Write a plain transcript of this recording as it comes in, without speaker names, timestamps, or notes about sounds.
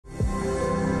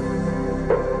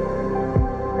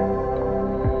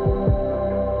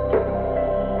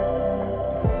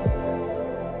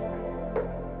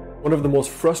One of the most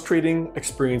frustrating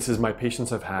experiences my patients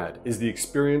have had is the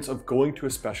experience of going to a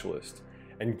specialist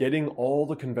and getting all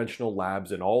the conventional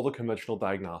labs and all the conventional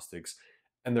diagnostics,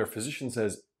 and their physician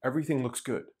says, everything looks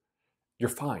good, you're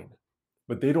fine,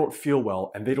 but they don't feel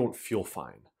well and they don't feel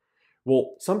fine.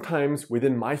 Well, sometimes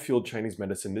within my field, Chinese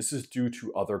medicine, this is due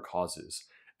to other causes.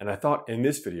 And I thought in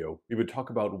this video, we would talk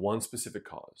about one specific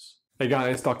cause. Hey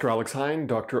guys, Dr. Alex Hein,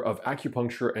 doctor of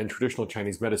acupuncture and traditional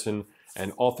Chinese medicine,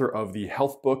 and author of the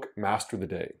health book, Master the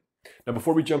Day. Now,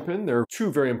 before we jump in, there are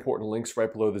two very important links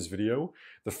right below this video.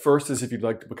 The first is if you'd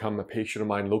like to become a patient of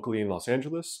mine locally in Los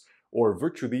Angeles or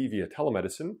virtually via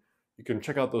telemedicine. You can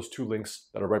check out those two links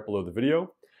that are right below the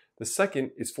video. The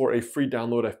second is for a free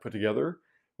download I've put together,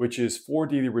 which is 4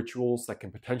 daily rituals that can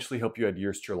potentially help you add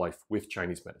years to your life with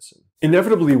Chinese medicine.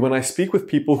 Inevitably, when I speak with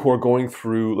people who are going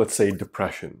through, let's say,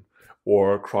 depression,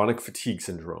 or chronic fatigue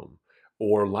syndrome,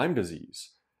 or Lyme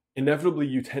disease, inevitably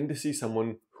you tend to see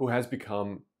someone who has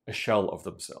become a shell of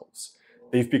themselves.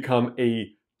 They've become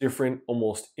a different,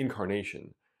 almost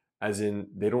incarnation, as in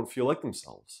they don't feel like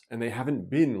themselves, and they haven't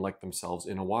been like themselves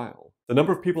in a while. The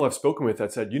number of people I've spoken with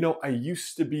that said, you know, I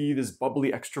used to be this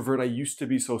bubbly extrovert, I used to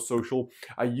be so social,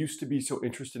 I used to be so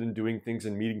interested in doing things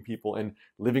and meeting people and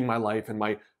living my life, and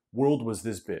my world was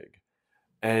this big.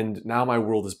 And now my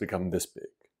world has become this big.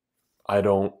 I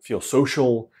don't feel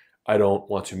social, I don't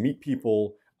want to meet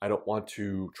people, I don't want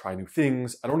to try new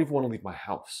things, I don't even want to leave my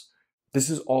house. This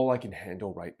is all I can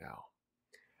handle right now.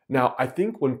 Now, I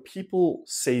think when people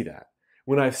say that,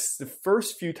 the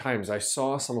first few times I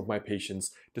saw some of my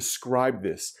patients describe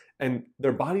this, and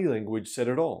their body language said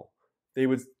it all. They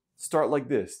would start like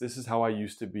this is how I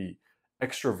used to be,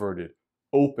 extroverted,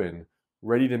 open,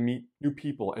 ready to meet new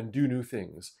people and do new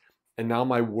things. And now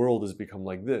my world has become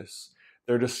like this.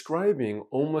 They're describing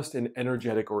almost an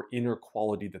energetic or inner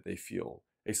quality that they feel,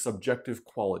 a subjective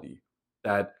quality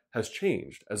that has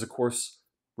changed as, of course,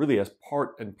 really as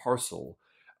part and parcel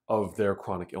of their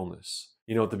chronic illness.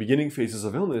 You know, at the beginning phases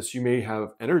of illness, you may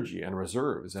have energy and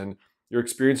reserves, and you're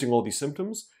experiencing all these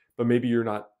symptoms, but maybe you're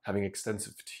not having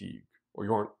extensive fatigue, or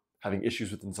you aren't having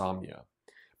issues with insomnia.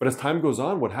 But as time goes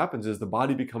on, what happens is the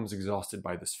body becomes exhausted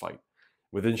by this fight.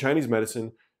 Within Chinese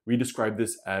medicine, we describe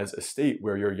this as a state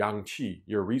where your yang qi,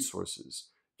 your resources,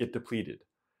 get depleted.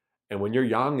 And when your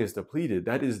yang is depleted,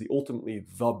 that is ultimately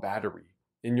the battery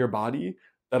in your body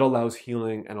that allows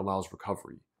healing and allows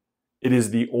recovery. It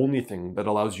is the only thing that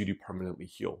allows you to permanently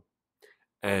heal.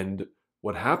 And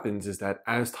what happens is that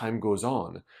as time goes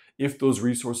on, if those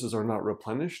resources are not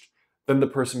replenished, then the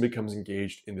person becomes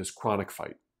engaged in this chronic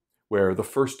fight, where the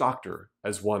first doctor,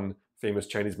 as one famous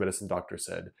Chinese medicine doctor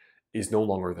said, is no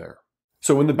longer there.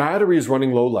 So when the battery is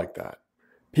running low like that,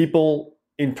 people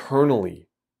internally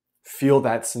feel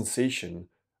that sensation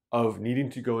of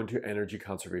needing to go into energy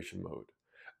conservation mode,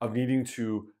 of needing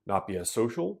to not be as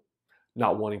social,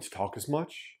 not wanting to talk as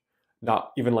much, not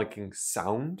even liking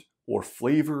sound or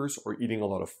flavors or eating a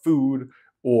lot of food,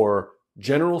 or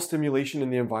general stimulation in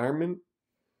the environment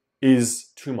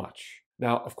is too much.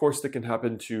 Now, of course, that can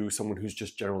happen to someone who's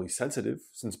just generally sensitive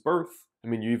since birth. I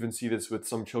mean, you even see this with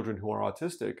some children who are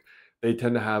autistic. They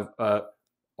tend to have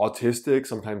autistic,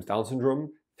 sometimes Down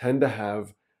syndrome, tend to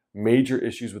have major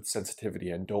issues with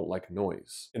sensitivity and don't like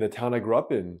noise. In the town I grew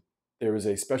up in, there was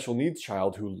a special needs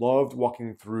child who loved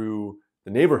walking through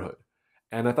the neighborhood.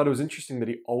 And I thought it was interesting that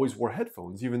he always wore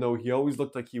headphones, even though he always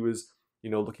looked like he was, you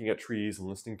know, looking at trees and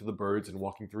listening to the birds and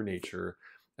walking through nature.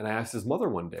 And I asked his mother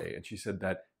one day, and she said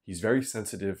that he's very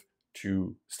sensitive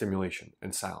to stimulation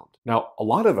and sound. Now, a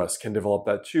lot of us can develop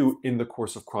that too in the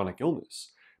course of chronic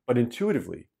illness. But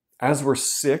intuitively, as we're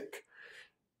sick,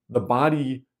 the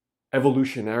body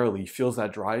evolutionarily feels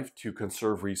that drive to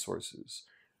conserve resources.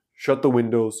 Shut the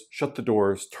windows, shut the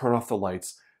doors, turn off the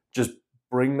lights, just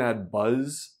bring that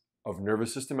buzz of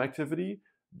nervous system activity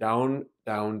down,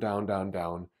 down, down, down,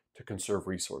 down to conserve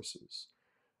resources.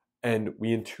 And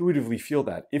we intuitively feel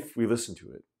that if we listen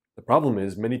to it. The problem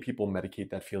is many people medicate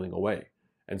that feeling away.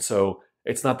 And so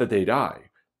it's not that they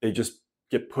die, they just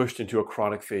get pushed into a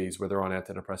chronic phase where they're on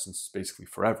antidepressants basically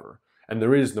forever, and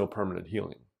there is no permanent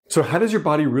healing. So how does your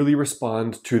body really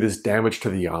respond to this damage to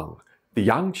the yang? The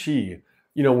yang qi,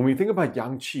 you know, when we think about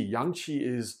yang qi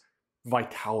is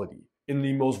vitality in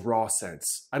the most raw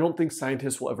sense. I don't think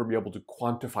scientists will ever be able to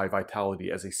quantify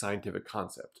vitality as a scientific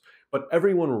concept, but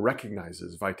everyone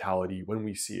recognizes vitality when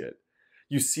we see it.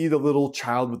 You see the little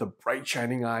child with the bright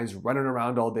shining eyes running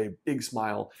around all day, big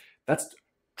smile. That's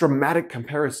dramatic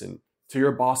comparison to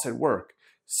your boss at work,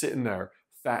 sitting there,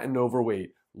 fat and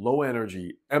overweight, low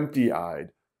energy, empty-eyed,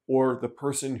 or the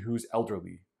person who's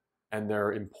elderly and they're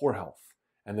in poor health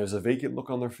and there's a vacant look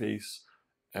on their face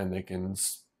and they can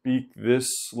speak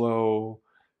this slow.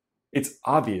 It's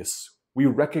obvious. We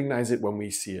recognize it when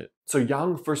we see it. So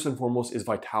yang, first and foremost, is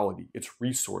vitality. It's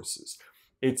resources.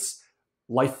 It's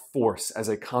life force as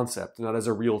a concept, not as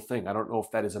a real thing. I don't know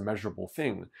if that is a measurable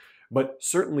thing, but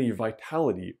certainly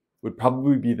vitality would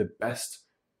probably be the best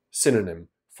synonym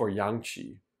for yang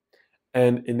qi.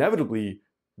 And inevitably,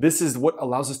 this is what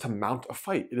allows us to mount a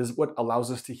fight. It is what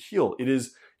allows us to heal. It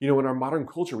is, in our modern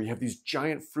culture, we have these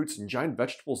giant fruits and giant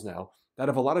vegetables now that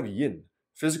have a lot of yin,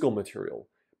 physical material.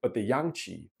 But the yang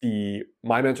qi,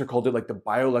 my mentor called it like the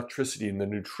bioelectricity and the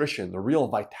nutrition, the real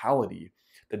vitality,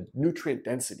 the nutrient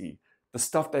density, the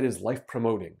stuff that is life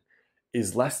promoting,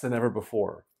 is less than ever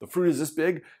before. The fruit is this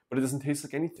big, but it doesn't taste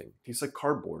like anything. It tastes like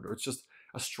cardboard, or it's just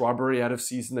a strawberry out of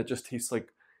season that just tastes like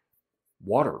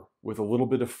water with a little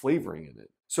bit of flavoring in it.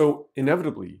 So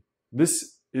inevitably,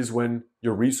 this is when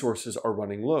your resources are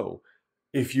running low.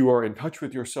 If you are in touch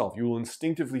with yourself, you will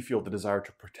instinctively feel the desire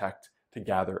to protect, to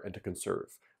gather, and to conserve,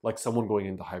 like someone going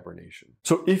into hibernation.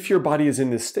 So if your body is in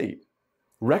this state,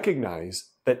 recognize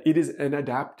that it is an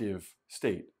adaptive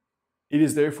state. It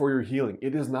is there for your healing.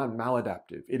 It is not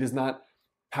maladaptive. It is not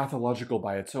pathological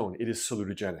by its own. It is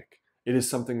salutogenic. It is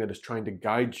something that is trying to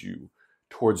guide you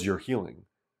towards your healing.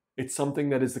 It's something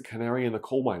that is the canary in the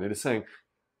coal mine. It is saying,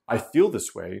 I feel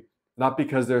this way, not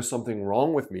because there's something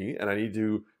wrong with me and I need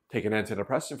to take an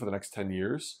antidepressant for the next 10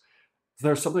 years.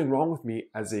 There's something wrong with me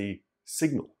as a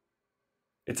signal.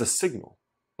 It's a signal,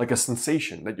 like a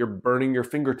sensation that you're burning your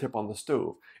fingertip on the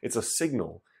stove. It's a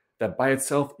signal that by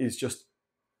itself is just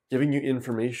giving you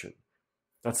information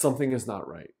that something is not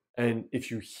right. And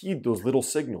if you heed those little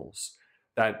signals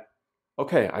that,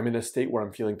 okay, I'm in a state where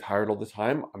I'm feeling tired all the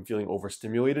time, I'm feeling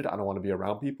overstimulated, I don't want to be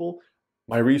around people,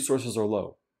 my resources are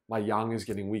low, my yang is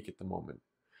getting weak at the moment.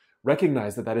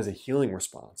 Recognize that that is a healing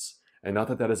response and not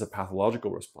that that is a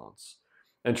pathological response.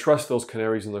 And trust those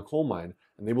canaries in the coal mine,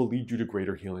 and they will lead you to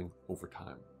greater healing over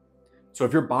time. So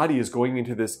if your body is going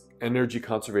into this energy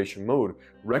conservation mode,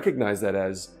 recognize that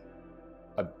as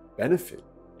a benefit.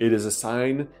 It is a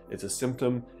sign, it's a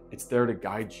symptom, it's there to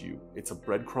guide you. It's a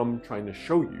breadcrumb trying to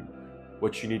show you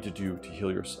what you need to do to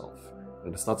heal yourself.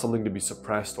 And it's not something to be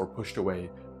suppressed or pushed away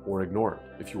or ignored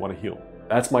if you want to heal.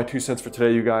 That's my 2 cents for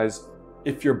today, you guys.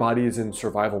 If your body is in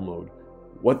survival mode,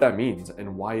 what that means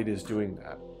and why it is doing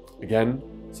that. Again,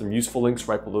 some useful links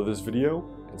right below this video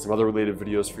and some other related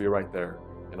videos for you right there.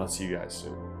 And I'll see you guys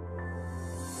soon.